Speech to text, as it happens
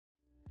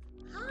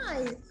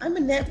Hi, I'm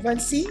Annette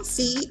Runcie,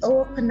 CEO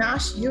of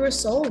PaNash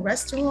EuroSoul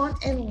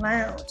Restaurant and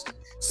Lounge.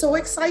 So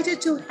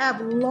excited to have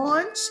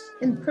launched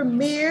and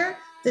premiere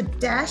the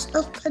Dash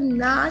of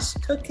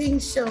PaNash cooking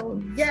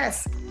show.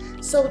 Yes,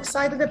 so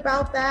excited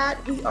about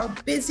that. We are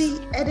busy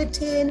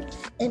editing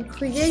and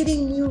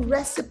creating new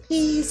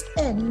recipes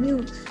and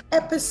new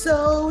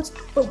episodes,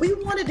 but we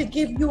wanted to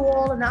give you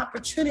all an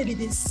opportunity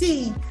to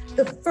see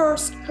the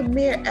first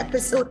premiere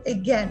episode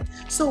again.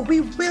 So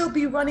we will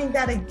be running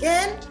that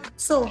again,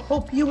 so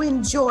hope you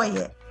enjoy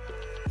it.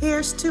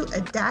 Here's to a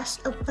Dash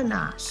of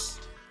PaNash.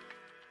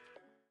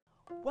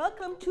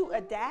 Welcome to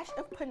A Dash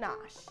of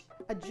PaNash,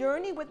 a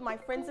journey with my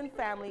friends and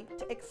family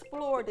to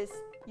explore this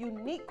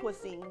unique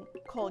cuisine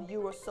called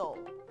EuroSoul.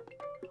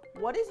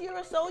 What is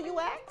EuroSoul, you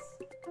ask?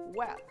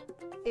 Well,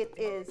 it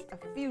is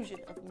a fusion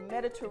of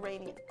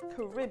Mediterranean,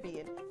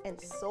 Caribbean, and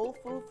soul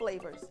food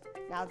flavors.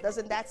 Now,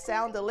 doesn't that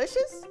sound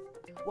delicious?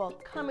 Well,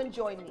 come and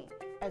join me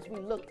as we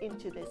look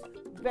into this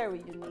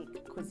very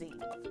unique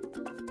cuisine.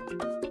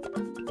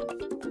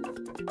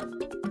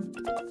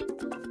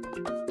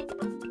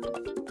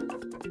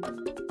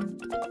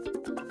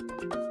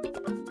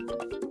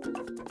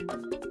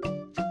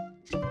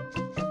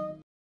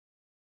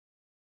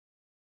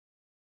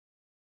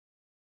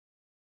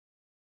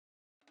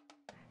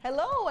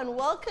 Hello and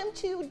welcome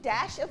to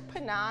Dash of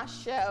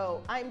PaNash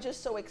show. I'm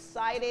just so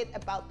excited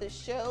about this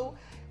show.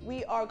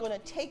 We are going to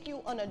take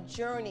you on a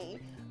journey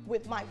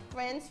with my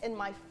friends and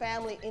my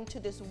family into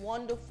this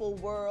wonderful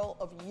world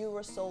of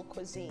EuroSoul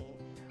cuisine.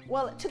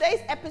 Well,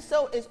 today's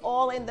episode is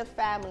all in the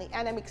family,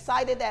 and I'm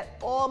excited that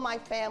all my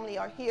family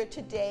are here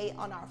today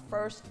on our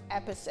first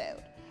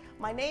episode.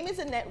 My name is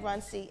Annette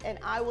Runcie, and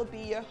I will be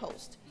your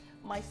host.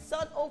 My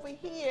son over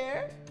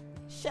here,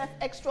 Chef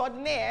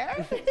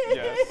Extraordinaire,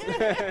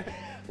 yes.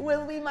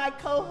 will be my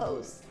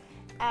co-host.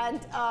 And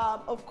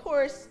of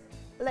course,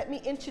 let me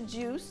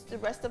introduce the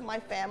rest of my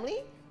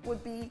family.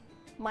 Would be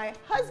my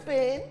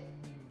husband,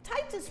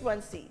 Titus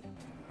Runcie.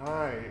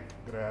 Hi,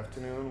 good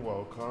afternoon,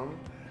 welcome.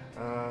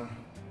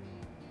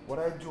 What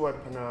I do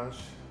at PaNash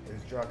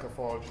is jack of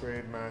all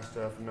trade,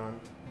 master of none.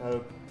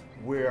 Help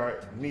where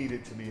I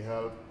needed to be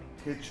helped.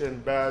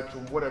 Kitchen,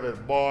 bathroom, whatever,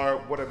 bar,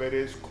 whatever it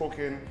is,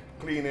 cooking,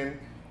 cleaning.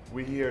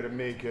 We're here to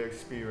make your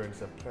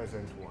experience a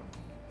pleasant one.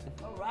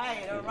 All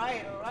right, all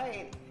right, all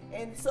right.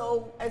 And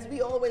so, as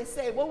we always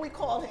say, what do we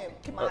call him,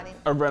 Kimani?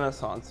 A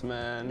Renaissance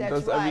man. That's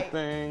does right.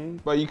 everything.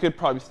 But you could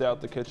probably stay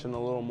out the kitchen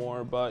a little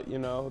more, but you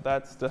know,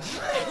 that's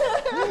just...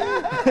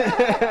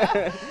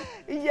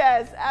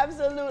 Yes,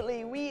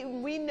 absolutely.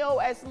 We know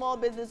as small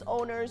business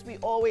owners, we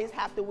always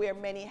have to wear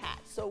many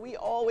hats. So we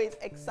always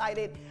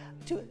excited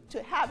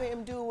to have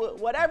him do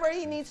whatever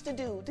he needs to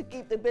do to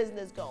keep the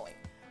business going.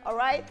 All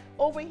right,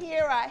 over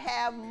here I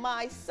have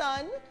my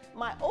son,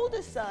 my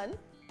oldest son,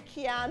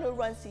 Annette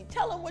Runcie.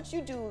 Tell him what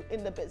you do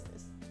in the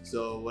business.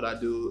 So what I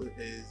do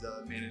is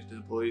manage the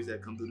employees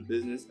that come through the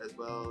business, as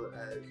well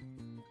as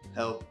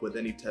help with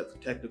any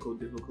technical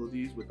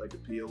difficulties with like the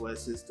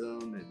POS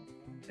system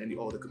and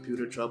all the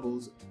computer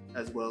troubles,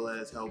 as well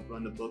as help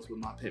run the books with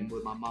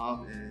my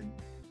mom. And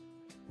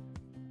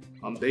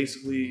I'm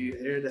basically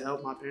here to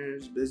help my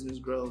parents' business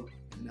grow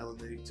and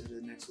elevate to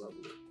the next level.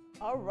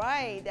 All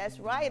right, that's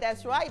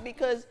right,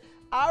 because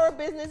our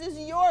business is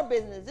your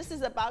business. This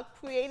is about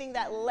creating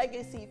that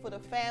legacy for the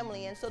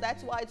family, and so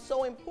that's why it's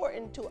so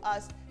important to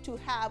us to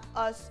have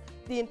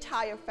the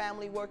entire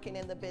family working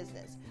in the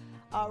business.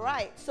 All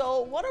right,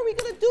 so what are we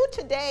gonna do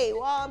today?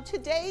 Well,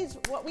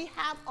 what we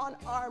have on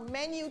our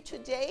menu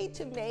today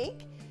to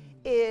make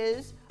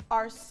is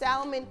our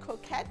salmon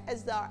croquette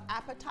as our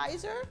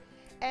appetizer.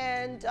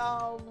 And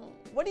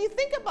what do you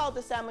think about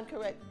the salmon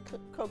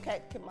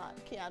croquette,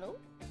 Keanu?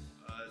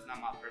 It's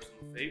not my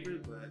personal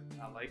favorite, but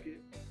I like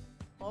it.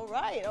 All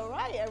right, all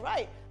right, all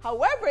right.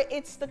 However,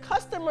 it's the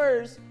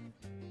customer's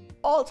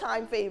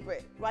all-time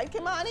favorite, right,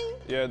 Kimani?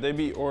 Yeah, they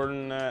be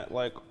ordering that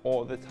like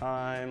all the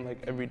time,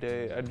 like every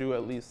day. I do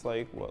at least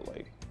like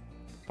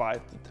 5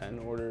 to 10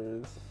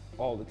 orders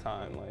all the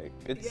time. Like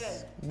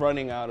it's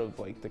running out of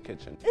like the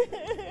kitchen.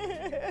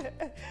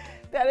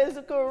 That is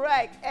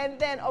correct. And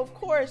then of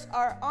course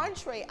our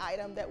entree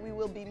item that we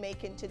will be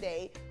making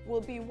today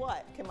will be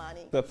what,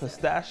 Kimani? The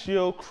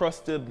pistachio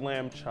crusted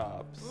lamb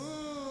chops.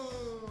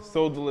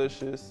 So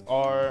delicious.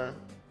 Our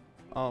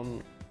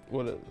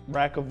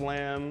rack of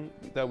lamb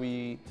that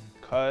we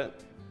cut,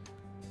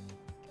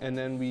 and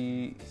then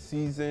we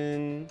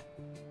season.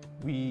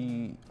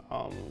 We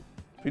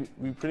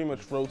pretty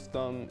much roast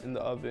them in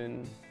the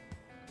oven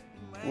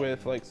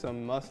with like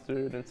some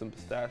mustard and some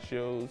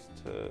pistachios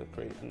to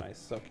create a nice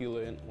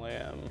succulent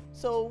lamb.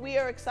 So we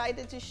are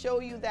excited to show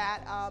you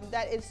that.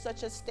 That is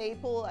such a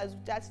staple, as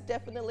that's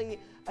definitely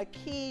a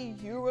key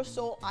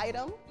EuroSoul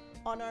item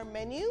on our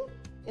menu.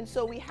 And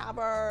so we have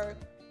our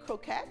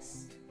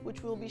croquettes,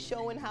 which we'll be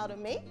showing how to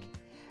make.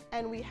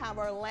 And we have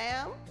our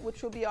lamb,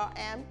 which will be our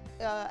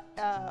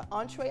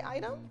entree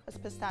item, a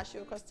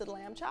pistachio crusted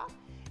lamb chop.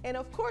 And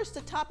of course,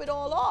 to top it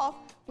all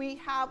off, we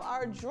have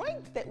our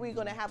drink that we're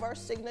gonna have, our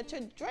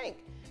signature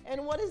drink.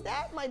 And what is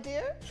that, my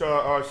dear? So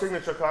our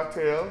signature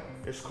cocktail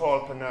is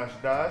called PaNash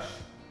Dash,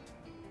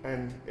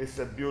 and it's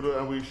a beautiful,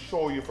 and we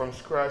show you from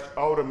scratch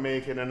how to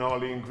make it and all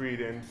the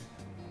ingredients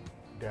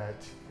that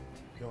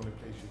the only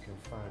place you can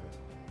find it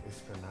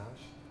is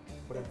PaNash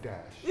with a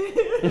dash.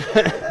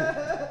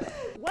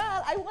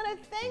 Well, I want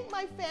to thank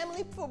my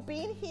family for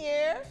being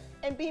here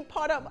and being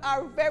part of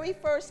our very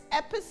first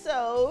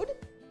episode.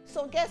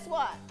 So guess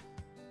what?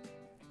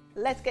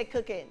 Let's get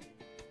cooking.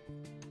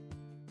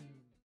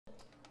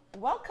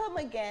 Welcome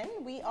again.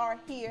 We are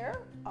here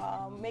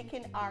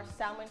making our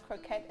salmon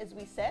croquette, as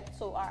we said.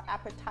 So our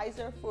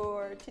appetizer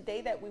for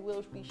today that we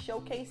will be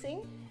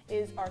showcasing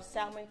is our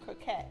salmon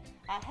croquette.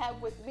 I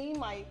have with me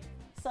my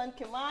son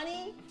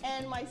Kimani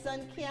and my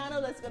son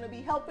Keanu that's going to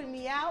be helping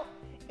me out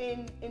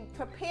in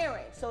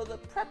preparing. So the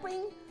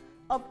prepping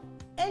of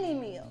any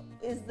meal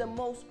is the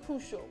most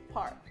crucial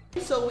part.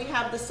 So we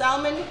have the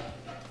salmon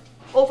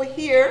over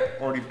here.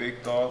 Already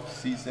baked off,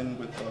 seasoned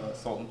with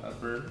salt and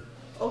pepper.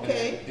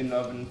 Okay. In the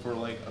oven for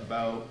like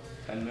about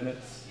 10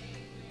 minutes.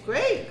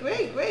 Great,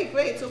 great, great,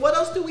 great. So what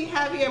else do we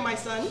have here, my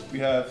son? We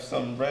have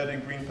some red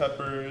and green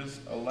peppers,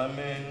 a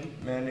lemon,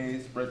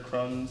 mayonnaise,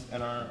 breadcrumbs,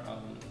 and our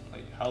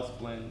like house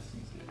blend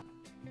seasoning.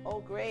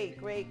 Oh, great,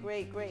 great,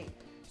 great, great.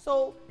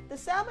 So the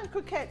salmon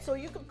croquette, so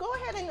you could go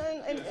ahead and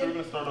So we're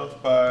gonna start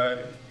off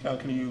by,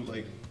 can you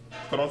like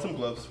put on some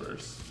gloves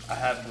first? I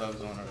have gloves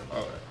on already.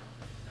 Okay.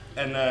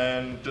 And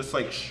then just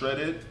like shred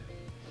it.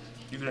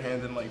 Use your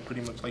hands and like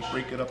pretty much like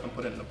break it up and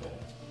put it in a bowl.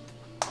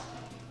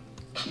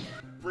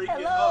 Break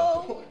it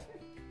up.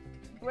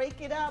 Break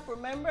it up,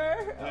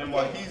 remember? And then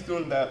while he's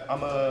doing that,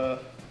 I'm gonna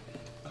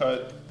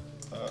cut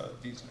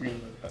these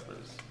green red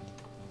peppers.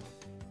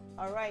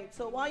 All right,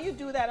 so while you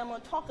do that, I'm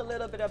gonna talk a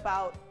little bit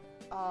about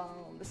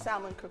the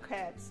salmon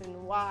croquettes and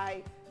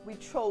why we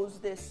chose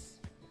this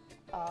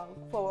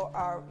for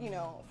our,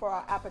 for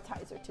our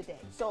appetizer today.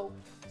 So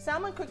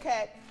salmon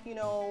croquette,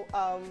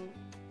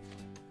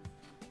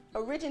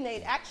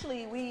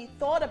 actually we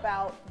thought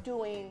about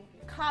doing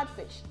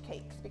codfish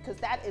cakes because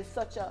that is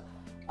such a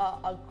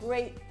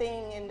great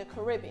thing in the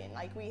Caribbean.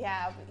 Like we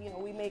have,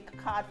 we make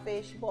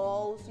codfish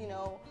balls,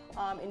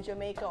 in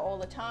Jamaica all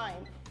the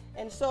time.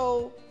 And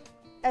so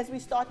as we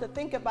start to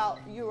think about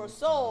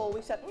EuroSoul,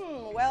 we said,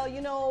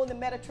 well, the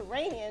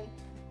Mediterranean,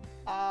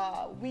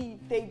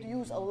 they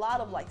use a lot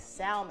of like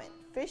salmon.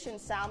 Fish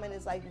and salmon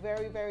is like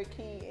very, very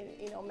key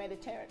in,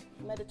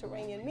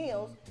 Mediterranean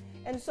meals.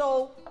 And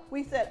so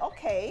we said,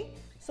 okay,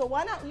 so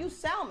why not use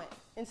salmon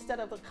instead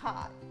of a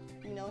cod,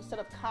 instead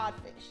of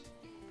codfish?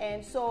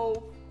 And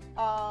so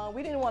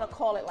we didn't want to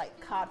call it like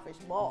codfish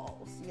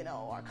balls,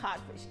 or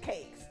codfish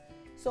cakes.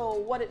 So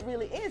what it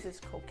really is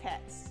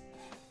croquettes,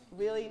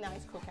 really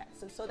nice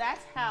croquettes. And so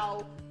that's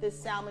how this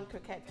salmon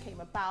croquette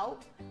came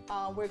about.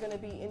 We're going to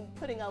be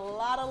putting a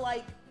lot of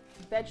like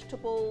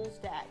vegetables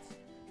that,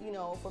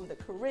 from the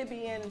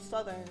Caribbean and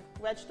southern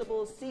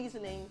vegetables,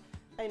 seasoning,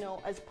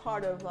 as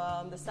part of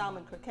the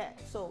salmon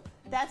croquette. So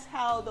that's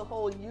how the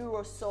whole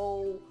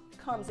EuroSoul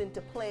comes into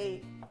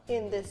play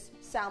in this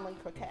salmon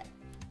croquette.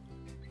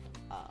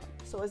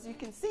 So as you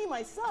can see,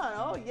 my son,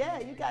 oh yeah,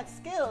 you got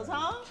skills,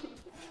 huh?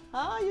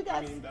 You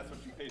got. I mean, that's what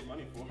you paid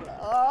money for.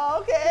 Oh,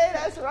 okay,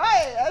 that's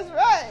right, that's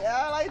right.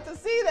 I like to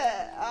see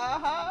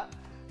that.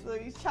 So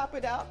you chop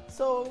it up.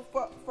 So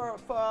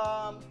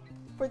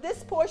for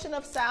this portion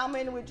of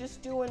salmon, we're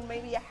just doing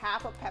maybe a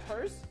half of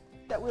peppers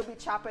that we'll be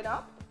chopping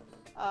up.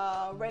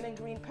 Red and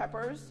green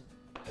peppers.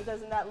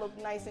 Doesn't that look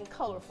nice and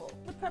colorful?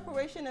 The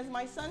preparation, as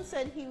my son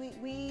said,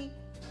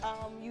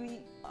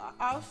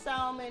 our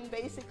salmon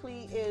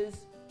basically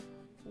is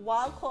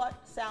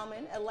wild-caught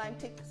salmon,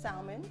 Atlantic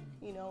salmon.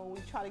 We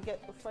try to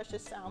get the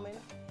freshest salmon,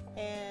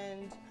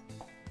 and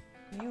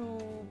you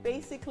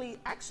basically,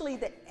 actually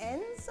the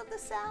ends of the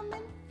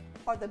salmon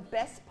are the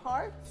best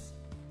parts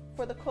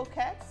for the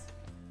croquettes.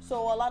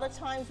 So a lot of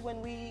times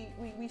when we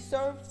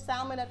serve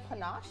salmon at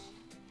PaNash,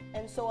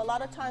 and so a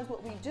lot of times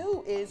what we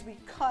do is we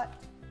cut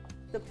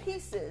the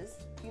pieces,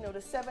 the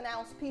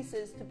 7-ounce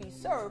pieces to be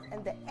served,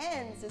 and the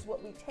ends is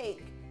what we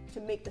take to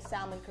make the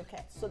salmon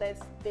croquettes. So there's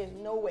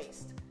no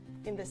waste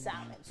in the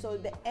salmon. So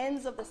the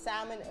ends of the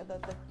salmon, the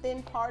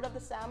thin part of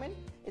the salmon,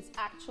 is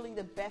actually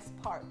the best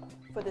part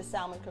for the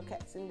salmon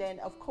croquettes. And then,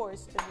 of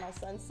course, as my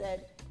son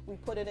said, we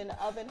put it in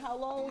the oven. How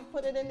long we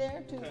put it in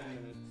there? 10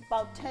 minutes.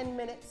 About 10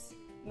 minutes.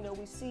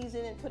 We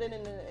season and put it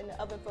in the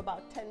oven for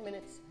about 10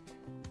 minutes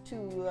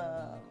to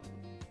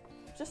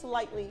just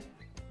lightly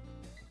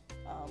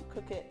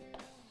cook it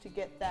to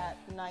get that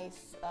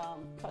nice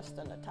crust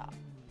on the top.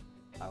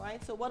 All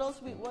right. So what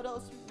else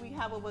we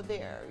have over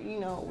there?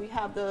 We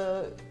have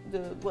the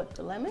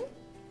lemon?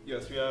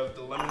 Yes, we have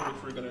the lemon,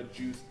 which we're gonna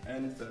juice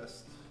and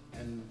zest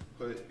and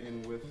put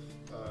in with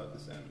the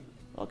salmon.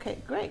 Okay,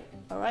 great.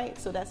 All right.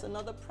 So that's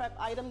another prep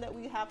item that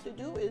we have to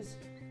do is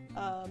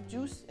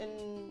juice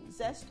and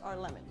zest our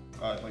lemon.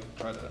 I'd like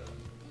to try that.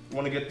 You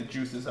want to get the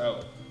juices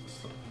out,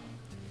 so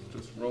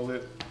just roll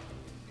it,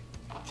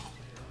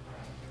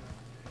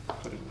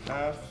 put it in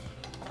half.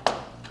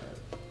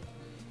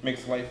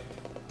 Makes life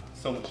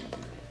so much easier.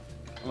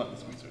 Lemon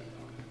squeezer.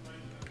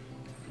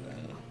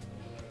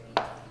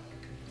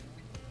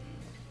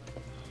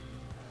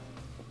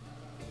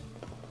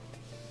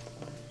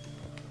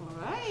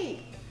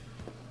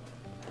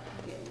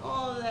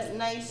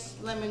 nice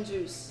lemon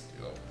juice.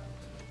 Yep.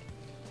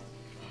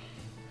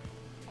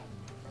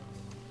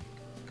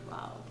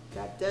 Wow,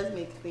 that does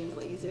make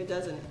things easier,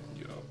 doesn't it?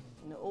 Yep.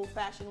 In the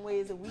old-fashioned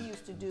ways that we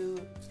used to do,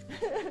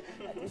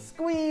 like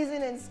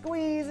squeezing and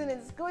squeezing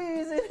and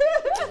squeezing.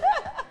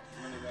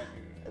 None of that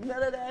here.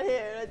 None of that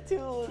here.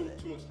 Too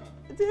much time.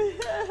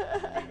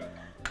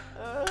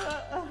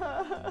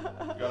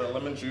 Got our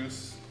lemon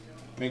juice.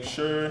 Make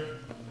sure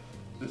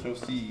there's no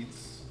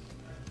seeds.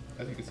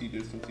 As you can see,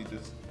 there's some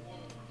seeds.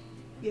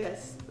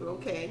 Yes,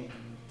 okay.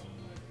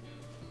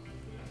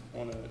 I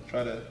want to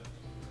try to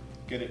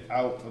get it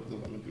out of the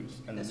lemon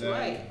juice. And That's then,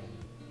 right.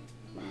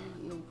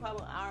 No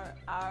problem.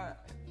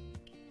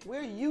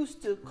 We're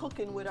used to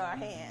cooking with our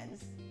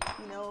hands,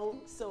 you know,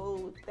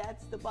 so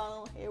that's the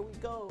bottom. Here we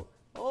go.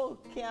 Oh,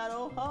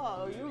 Keanu,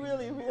 oh, you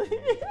really.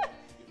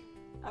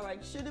 All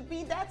right, should it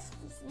be that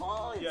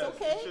small? It's yes,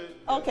 okay? it should,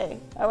 okay,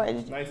 all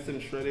right. Nice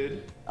and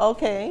shredded.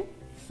 Okay.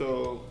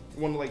 So,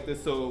 one like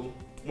this, so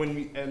when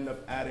we end up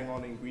adding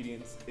on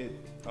ingredients, it,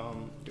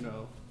 you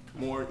know,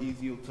 more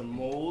easy to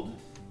mold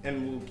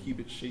and will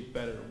keep its shape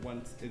better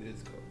once it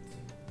is cooked.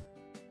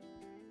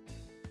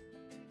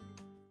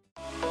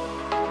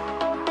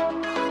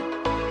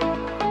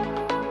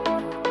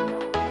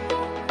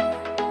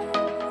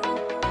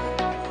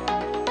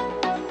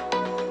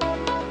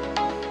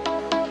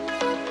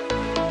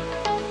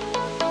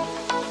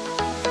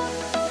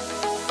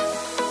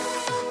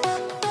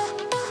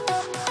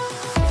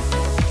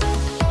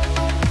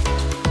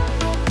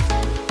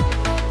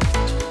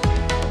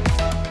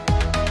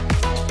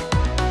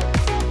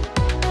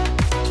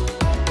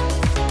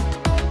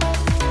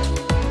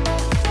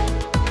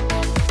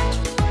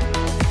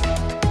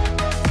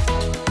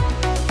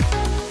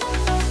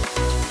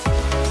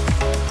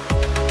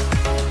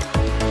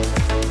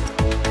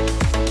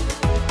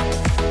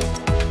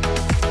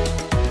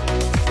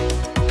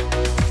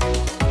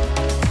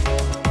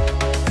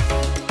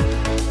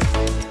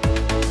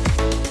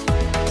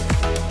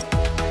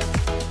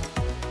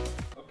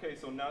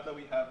 Now that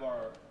we have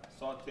our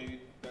sauteed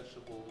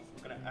vegetables,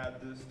 we're gonna add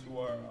this to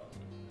our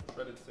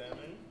shredded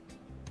salmon.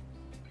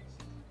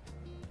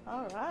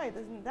 All right,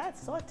 isn't that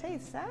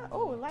sauteed salmon?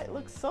 Oh, it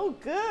looks so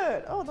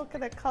good. Oh, look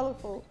at that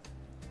colorful.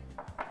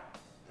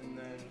 And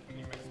then can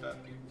you mix that,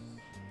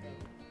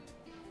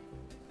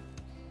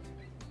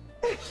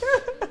 please?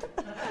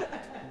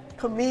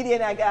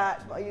 Comedian I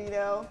got, you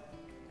know,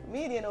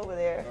 comedian over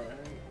there. All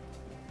right,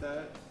 with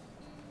that,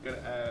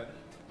 gonna add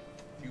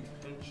a few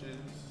pinches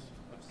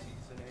of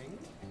seasoning.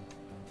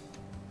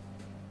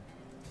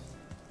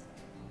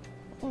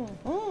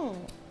 Mm-hmm.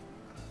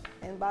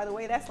 And by the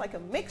way, that's like a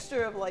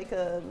mixture of like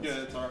a...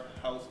 Yeah, it's our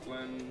house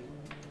blend,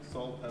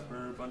 salt,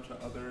 pepper, a bunch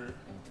of other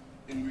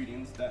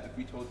ingredients that if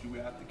we told you we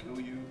have to kill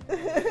you.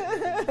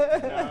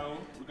 Now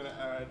we're gonna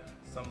add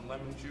some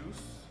lemon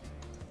juice.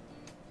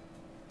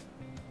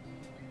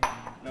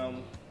 Now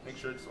make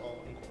sure it's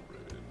all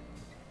incorporated.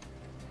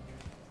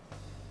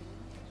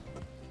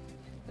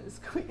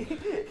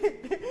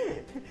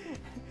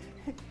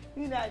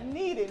 You're not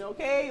kneading,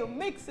 okay? You're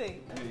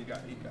mixing. Yeah, you got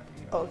it.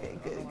 Okay,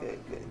 good.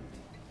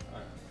 All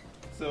right.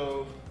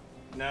 So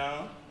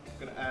now I'm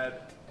gonna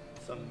add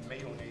some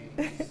mayonnaise.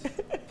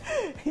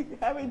 You're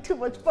having too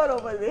much fun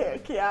over there,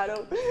 Keanu.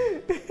 All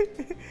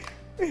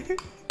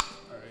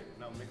right,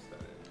 now mix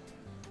that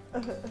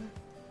in.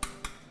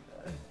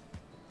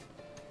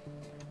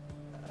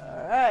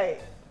 All right.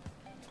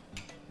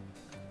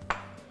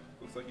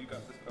 Looks like you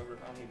got this covered.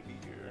 I don't need to be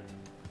here.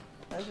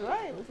 That's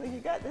right. Looks like you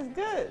got this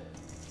good.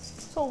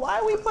 So why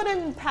are we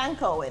putting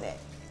panko in it?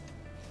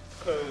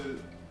 Because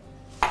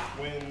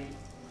when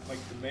like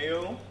the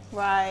mayo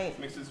Right.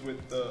 mixes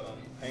with the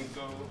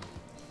panko,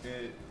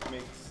 it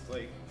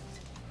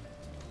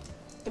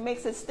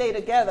makes it stay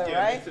together,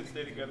 yeah, right? it makes it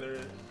stay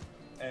together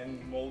and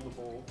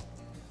moldable.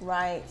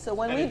 Right. So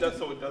when And we it does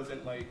so it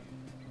doesn't like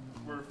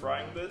we're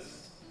frying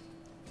this,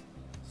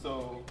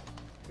 so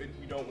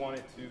we don't want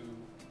it to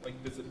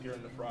like disappear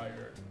in the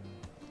fryer.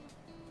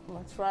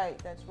 That's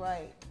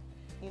right.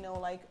 You know,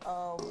 like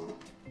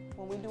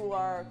when we do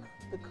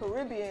the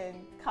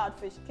Caribbean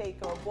codfish cake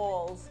or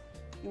balls,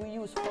 we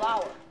use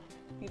flour.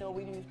 You know,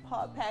 we use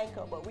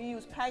panko, but we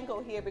use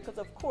panko here because,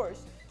 of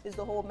course, is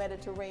the whole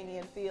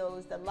Mediterranean feel.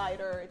 Is the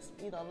lighter, it's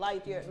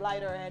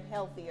lighter and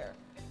healthier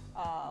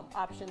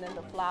option than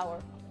the flour.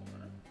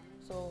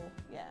 So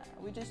yeah,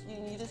 you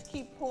just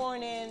keep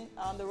pouring in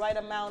the right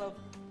amount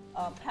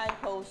of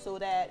panko so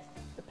that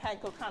the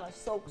panko kind of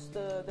soaks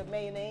the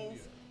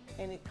mayonnaise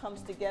and it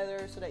comes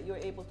together so that you're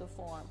able to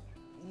form.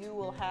 You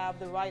will have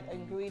the right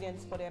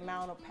ingredients for the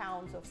amount of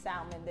pounds of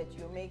salmon that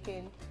you're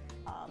making.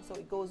 So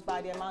it goes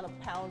by the amount of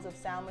pounds of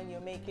salmon you're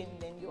making,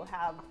 then you'll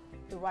have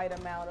the right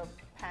amount of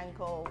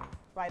panko,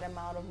 right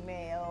amount of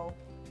mayo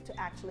to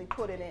actually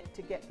put in it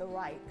to get the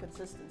right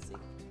consistency.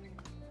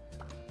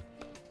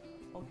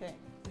 Okay.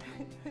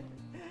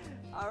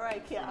 All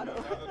right, Keanu.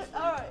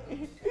 All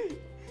right.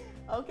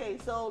 Okay,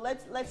 so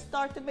let's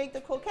start to make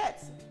the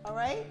croquettes. All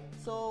right.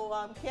 So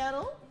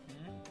Keanu.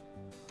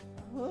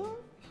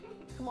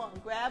 Come on,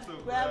 grab.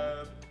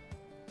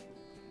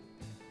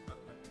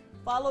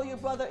 Follow your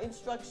brother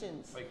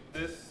instructions. Like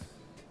this,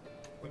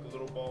 like a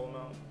little ball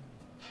amount.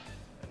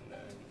 And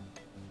then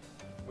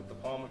with the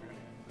palm of your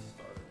hand, just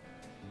start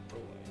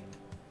rolling.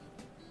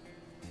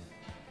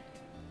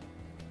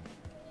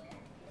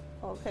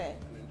 Okay.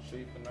 And then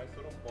shape a nice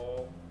little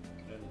ball,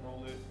 and then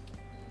roll it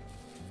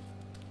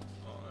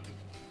on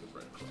the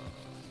breadcrumb.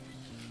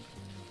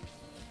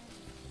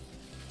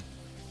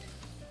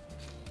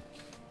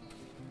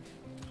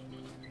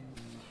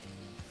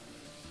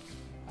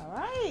 All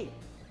right.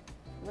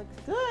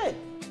 Looks good.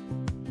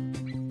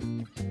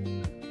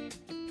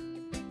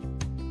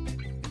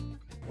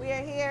 We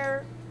are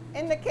here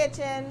in the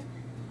kitchen.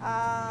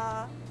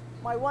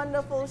 My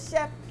wonderful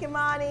chef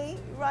Annette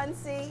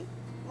Runcie,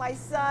 my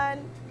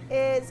son,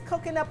 is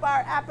cooking up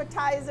our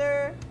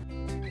appetizer.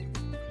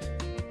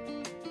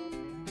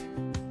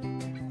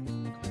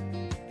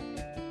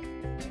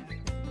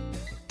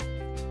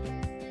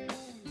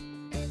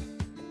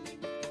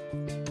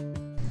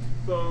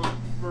 So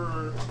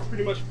we're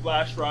pretty much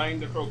flash frying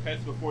the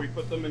croquettes before we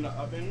put them in the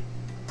oven.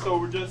 So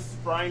we're just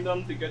frying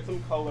them to get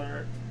some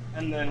color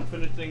and then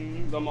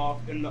finishing them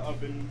off in the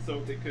oven so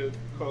they could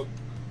cook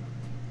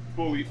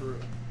fully through.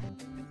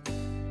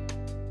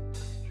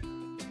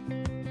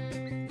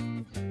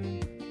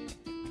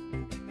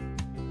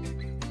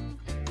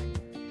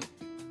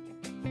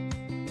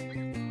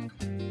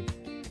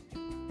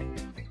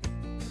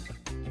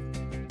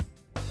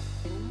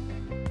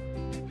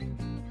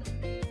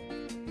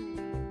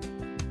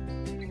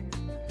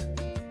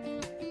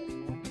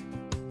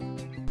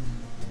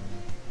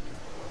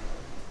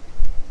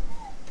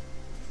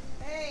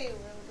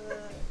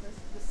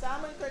 The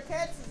salmon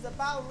croquettes is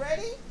about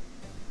ready.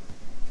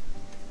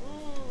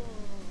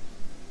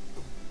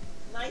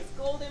 Nice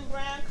golden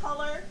brown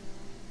color.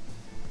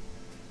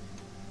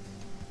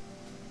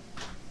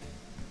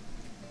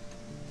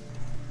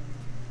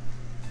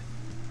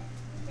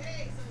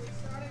 Okay, so we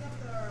started up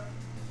the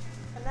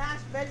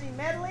PaNash veggie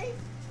medley.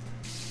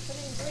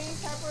 Putting green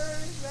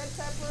peppers, red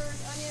peppers,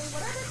 onions,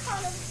 whatever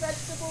kind of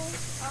vegetables.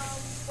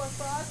 But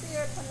for us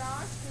here at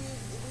PaNash, we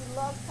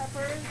love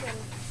peppers, and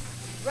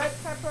red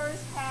peppers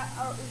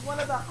is one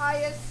of the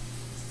highest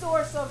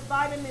source of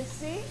vitamin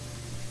C.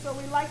 So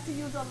we like to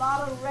use a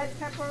lot of red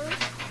peppers.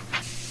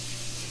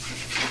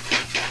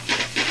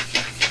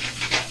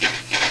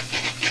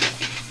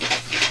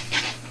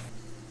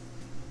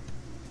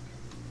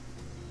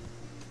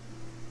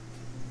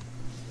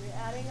 We're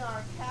adding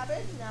our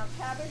cabbage. Now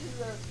cabbage is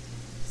a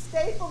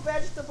staple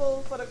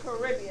vegetable for the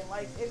Caribbean.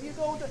 Like if you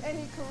go to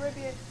any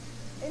Caribbean,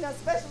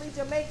 especially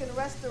Jamaican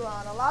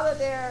restaurant, a lot of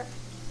their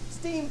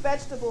steamed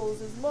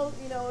vegetables is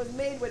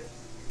made with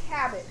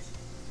cabbage.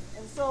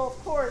 And so of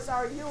course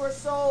our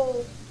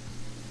EuroSoul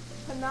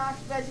PaNash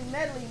veggie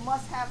medley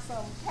must have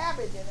some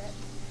cabbage in it.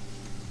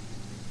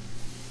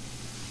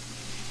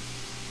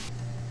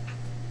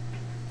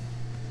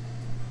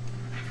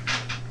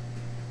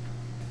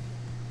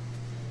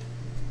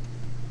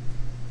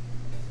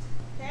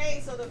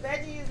 Okay, so the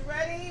veggie is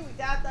ready. We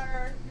got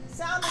our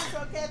salmon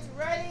croquettes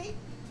ready.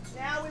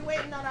 Now we're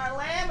waiting on our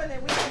lamb, and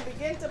then we can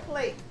begin to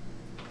plate.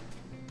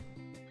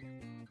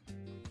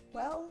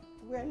 Well,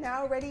 we're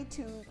now ready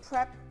to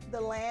prep the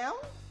lamb,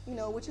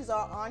 which is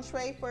our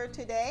entree for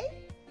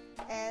today.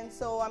 And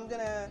so I'm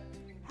gonna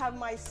have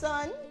my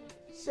son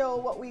show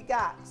what we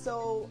got.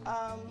 So,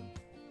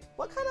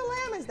 what kind of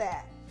lamb is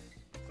that?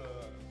 It's a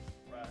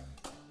rack.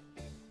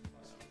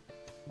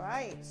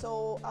 Right,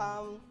 so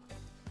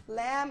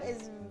lamb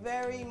is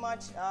very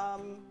much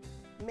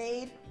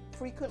made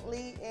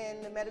frequently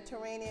in the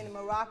Mediterranean and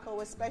Morocco,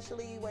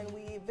 especially when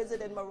we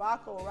visited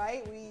Morocco,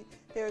 right?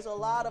 There's a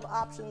lot of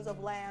options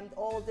of lamb,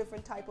 all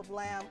different type of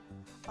lamb.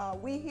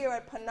 We here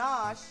at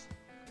PaNash,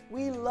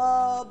 we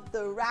love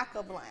the rack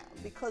of lamb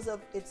because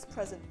of its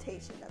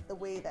presentation, the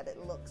way that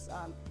it looks.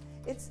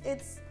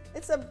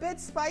 It's a bit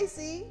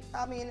spicy.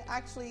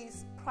 Actually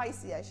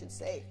pricey, I should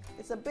say.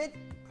 It's a bit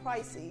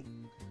pricey.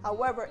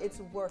 However, it's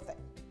worth it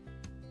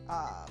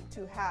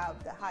to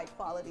have the high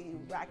quality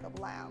rack of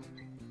lamb.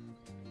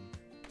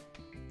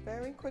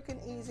 Very quick and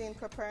easy in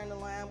preparing the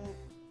lamb.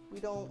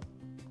 We don't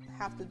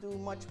have to do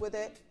much with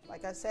it.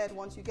 Like I said,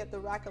 once you get the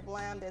rack of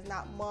lamb, there's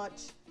not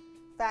much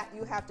fat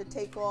you have to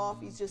take off.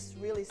 He's just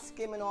really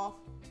skimming off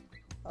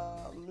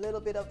a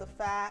little bit of the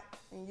fat,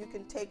 and you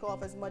can take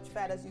off as much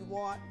fat as you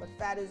want, but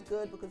fat is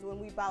good because when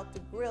we're about to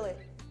grill it,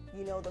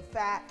 the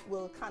fat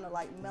will kind of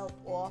like melt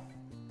off,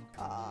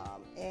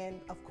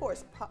 and of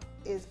course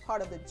is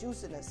part of the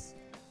juiciness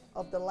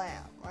of the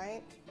lamb,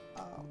 right?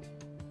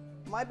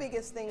 My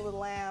biggest thing with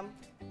lamb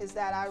is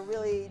that I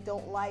really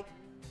don't like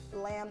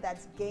lamb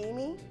that's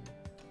gamey.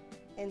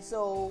 And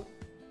so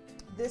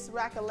this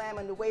rack of lamb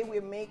and the way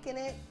we're making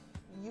it,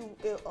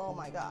 oh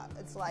my God,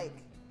 it's like,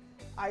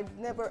 I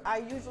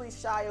usually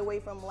shy away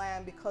from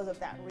lamb because of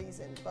that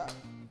reason. But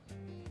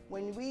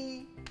when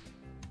we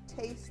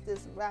taste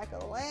this rack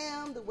of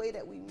lamb, the way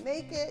that we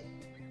make it,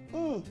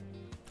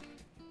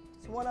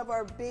 it's one of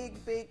our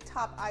big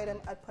top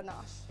item at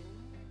PaNash.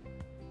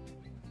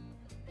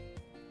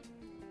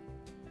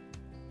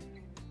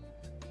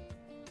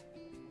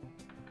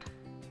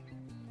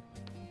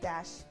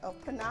 dash of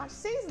PaNash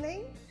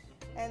seasoning,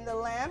 and the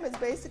lamb is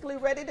basically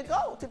ready to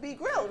go, to be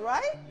grilled,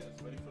 right? Yes,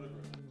 ready for the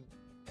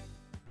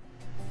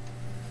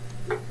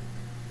grill.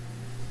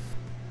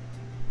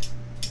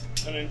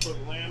 And then for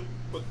the lamb,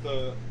 put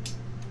the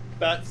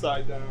fat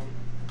side down.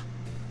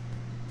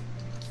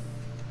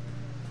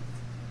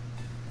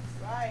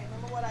 Right,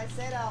 remember what I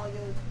said,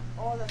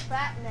 all the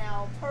fat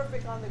now,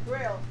 perfect on the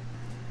grill.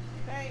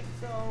 Okay,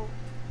 so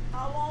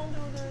how long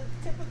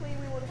typically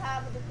we would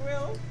have the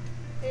grill?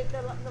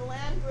 The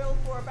lamb grill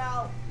for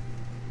about,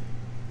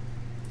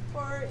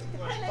 depending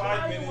Like on 5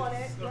 how minutes, you want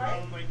it, right?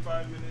 around like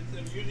 5 minutes,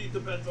 and usually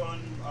depends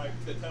on like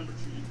the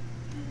temperature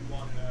you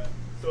want it at.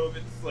 So if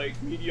it's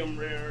like medium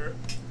rare,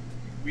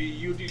 we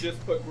usually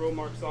just put grill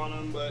marks on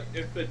them, but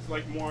if it's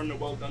like more on the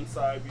well done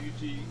side, we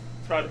usually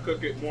try to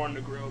cook it more on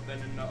the grill than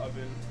in the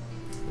oven.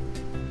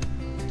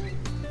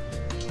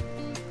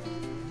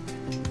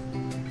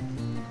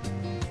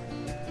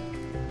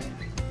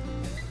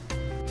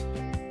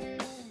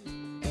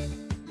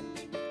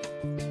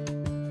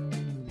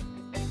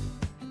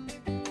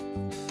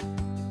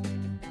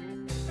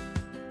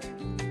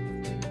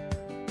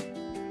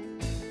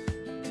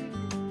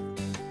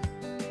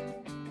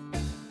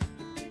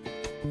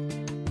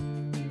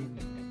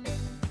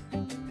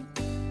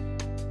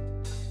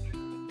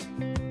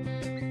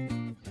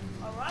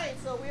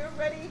 So we're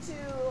ready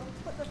to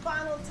put the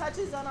final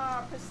touches on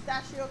our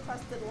pistachio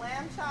crusted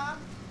lamb chop.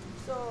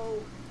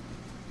 So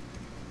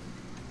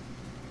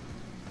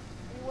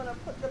we want to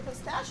put the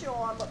pistachio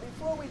on, but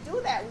before we do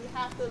that, we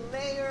have to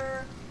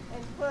layer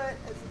and put,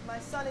 as my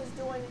son is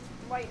doing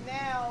right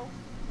now,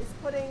 is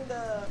putting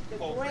the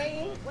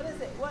grain. What is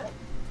it? What?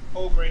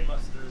 Whole grain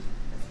mustard.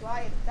 That's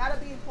right. It's got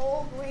to be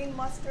whole grain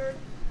mustard.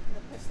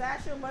 The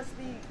pistachio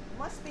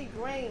must be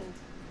grained.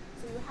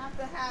 So you have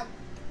to have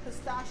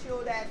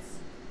pistachio that's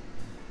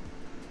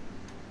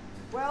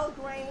well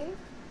grained,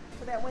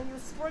 so that when you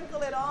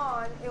sprinkle it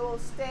on, it will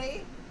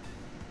stay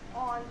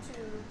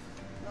onto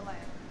the lamb.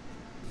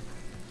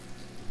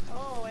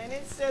 Oh, and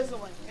it's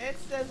sizzling.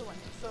 It's sizzling.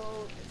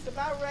 So it's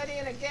about ready.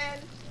 And again,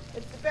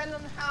 it depends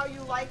on how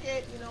you like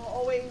it. You know,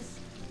 always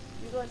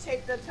you're going to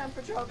take the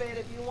temperature of it.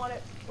 If you want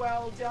it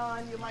well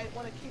done, you might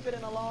want to keep it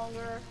in a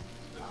longer.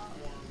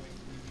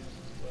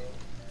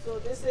 So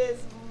this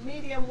is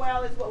medium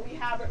well is what we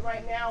have it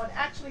right now, and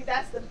actually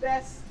that's the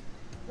best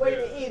way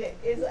to eat it,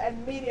 is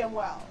at medium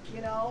well,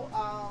 you know,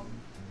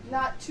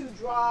 not too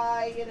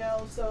dry, you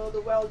know, so the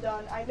well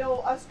done. I know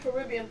us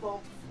Caribbean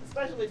folks,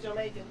 especially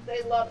Jamaicans,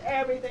 they love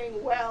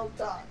everything well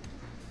done.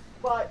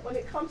 But when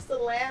it comes to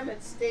lamb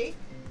and steak,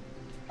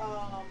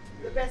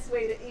 the best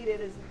way to eat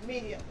it is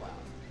medium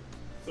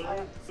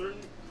well. Certain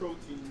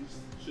proteins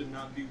should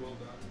not be well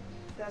done.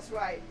 That's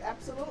right,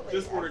 absolutely.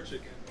 Just order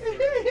chicken.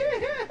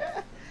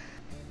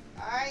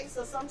 All right,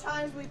 so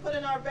sometimes we put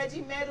in our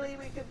veggie medley.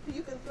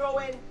 You can throw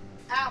in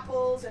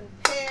apples and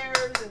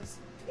pears and,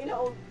 you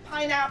know,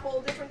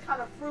 pineapple, different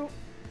kind of fruit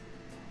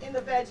in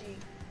the veggie.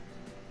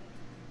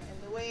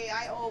 And the way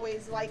I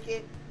always like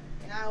it,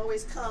 and I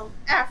always come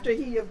after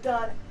he have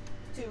done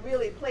to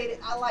really plate it,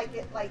 I like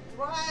it like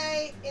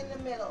right in the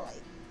middle,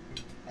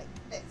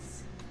 like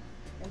this.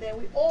 And then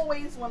we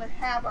always want to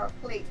have our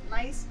plate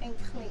nice and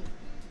clean.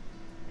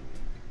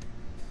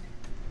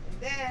 And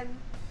then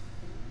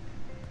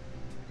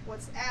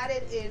what's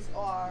added is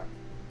our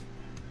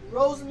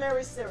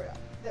rosemary syrup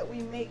that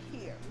we make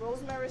here.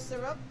 Rosemary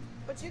syrup,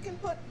 but you can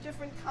put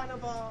different kind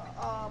of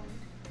a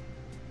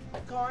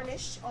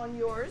garnish on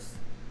yours.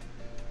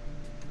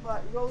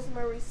 But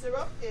rosemary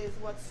syrup is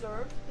what's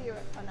served here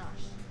at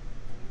PaNash.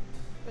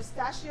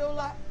 Pistachio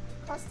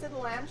crusted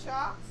lamb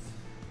chops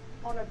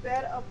on a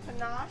bed of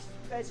PaNash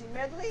veggie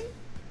medley.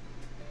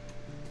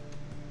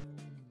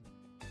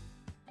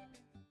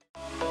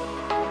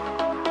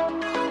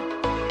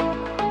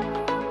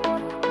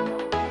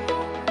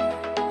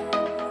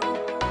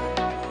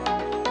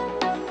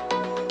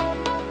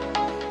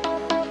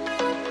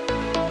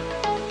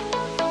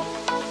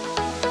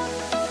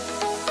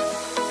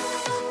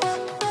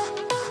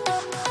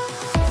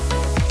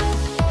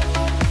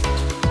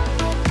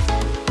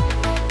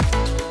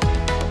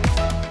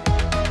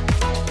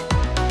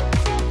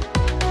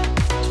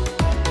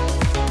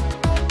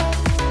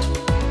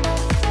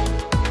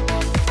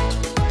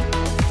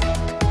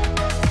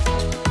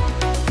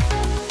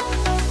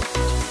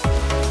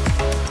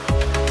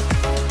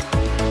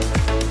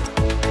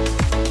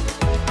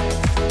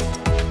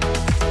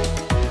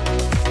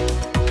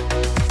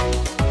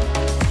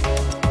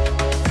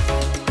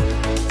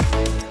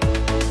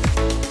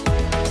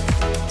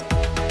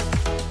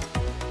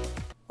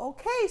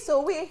 So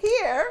we're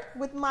here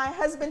with my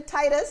husband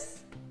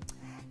Titus,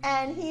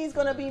 and he's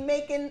going to be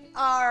making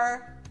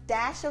our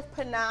Dash of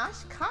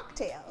PaNash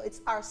cocktail. It's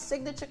our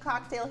signature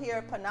cocktail here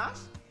at PaNash.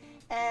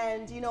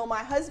 And you know,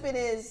 my husband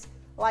is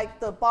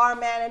like the bar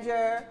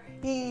manager.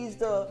 He's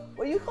the,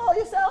 what do you call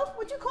yourself?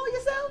 What you call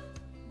yourself?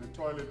 The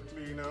toilet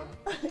cleaner.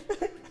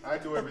 I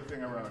do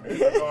everything around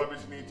here. The garbage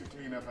needs to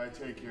clean up. I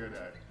take care of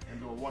that and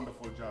do a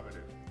wonderful job at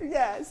it.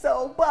 Yeah,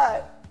 so,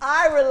 but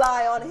I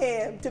rely on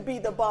him to be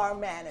the bar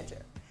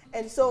manager.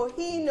 And so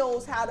he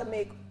knows how to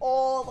make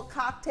all the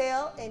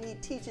cocktail, and he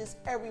teaches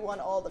everyone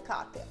all the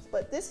cocktails.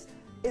 But this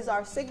is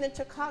our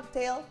signature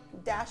cocktail,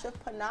 Dash of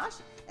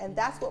PaNash, and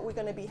that's what we're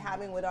going to be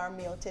having with our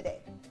meal today.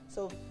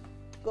 So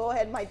go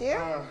ahead, my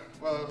dear.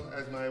 Well,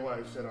 as my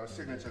wife said, our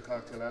signature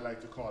cocktail, I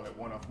like to call it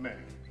one of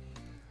many.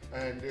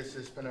 And this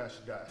is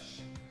PaNash Dash.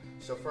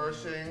 So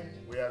first thing,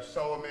 we have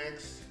sour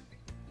mix,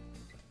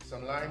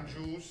 some lime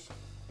juice,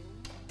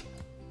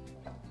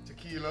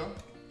 tequila,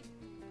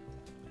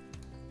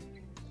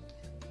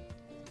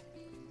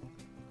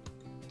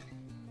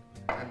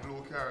 and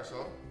blue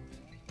carousel.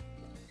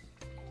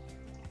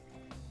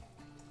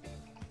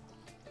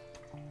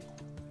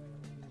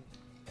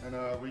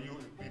 And we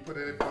put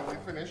it when we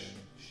finish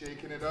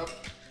shaking it up.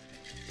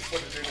 We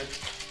put it in it.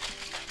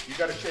 You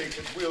gotta shake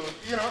it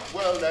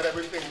well, let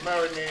everything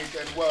marinate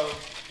and well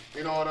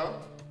in order.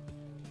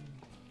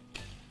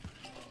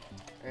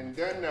 And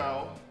then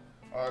now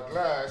our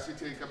glass, you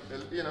take a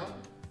little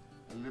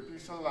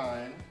piece of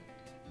lime,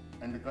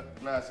 and the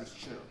glass is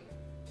chilled.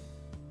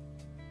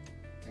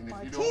 And if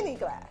Martini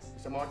glass.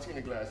 It's a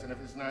martini glass, and if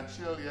it's not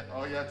chilled yet,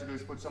 all you have to do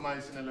is put some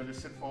ice in it, let it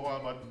sit for a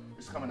while, but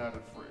it's coming out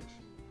of the fridge.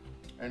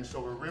 And so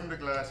we rim the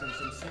glass with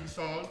some sea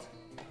salt.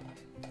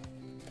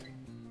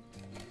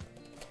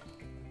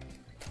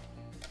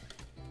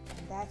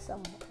 That's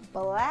some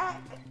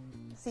black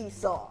sea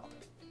salt.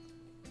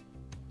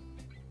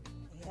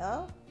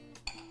 Yeah.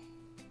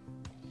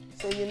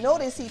 So you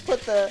notice he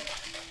put the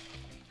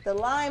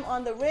lime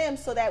on the rim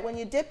so that when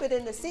you dip it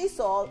in the sea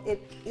salt,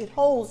 it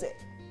holds it.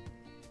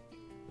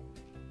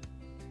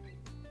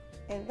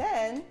 And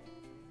then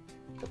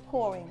the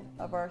pouring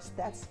of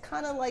that's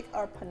kind of like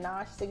our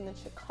PaNash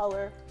signature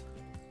color,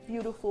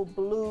 beautiful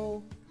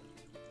blue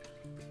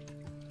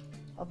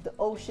of the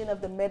ocean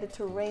of the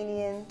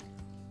Mediterranean.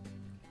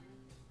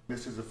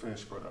 This is the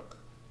finished product,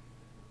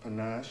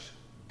 PaNash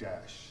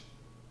Dash.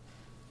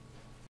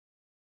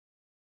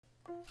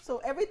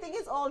 So everything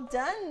is all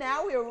done.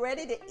 Now we are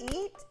ready to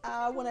eat.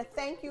 I want to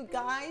thank you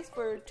guys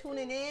for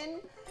tuning in,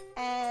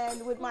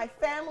 and with my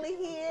family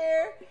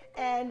here,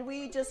 and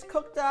we just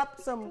cooked up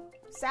some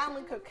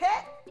salmon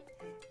croquette,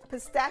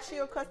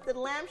 pistachio crusted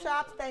lamb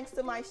chops, thanks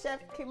to my chef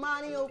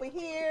Kimani over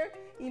here.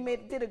 He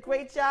did a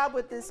great job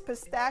with this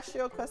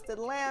pistachio crusted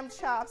lamb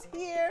chops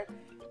here.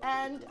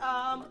 And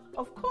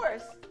of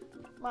course,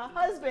 my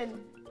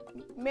husband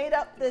made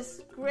up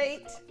this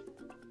great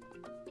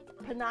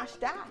PaNash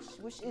Dash,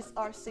 which is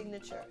our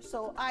signature.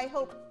 So I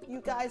hope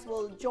you guys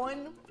will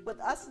join with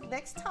us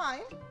next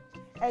time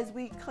as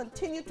we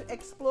continue to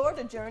explore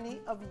the journey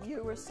of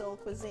EuroSoul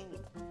Cuisine.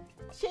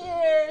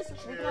 Cheers!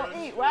 We're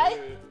gonna eat, right?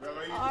 We're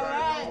gonna eat All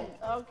right.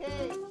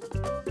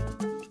 Okay.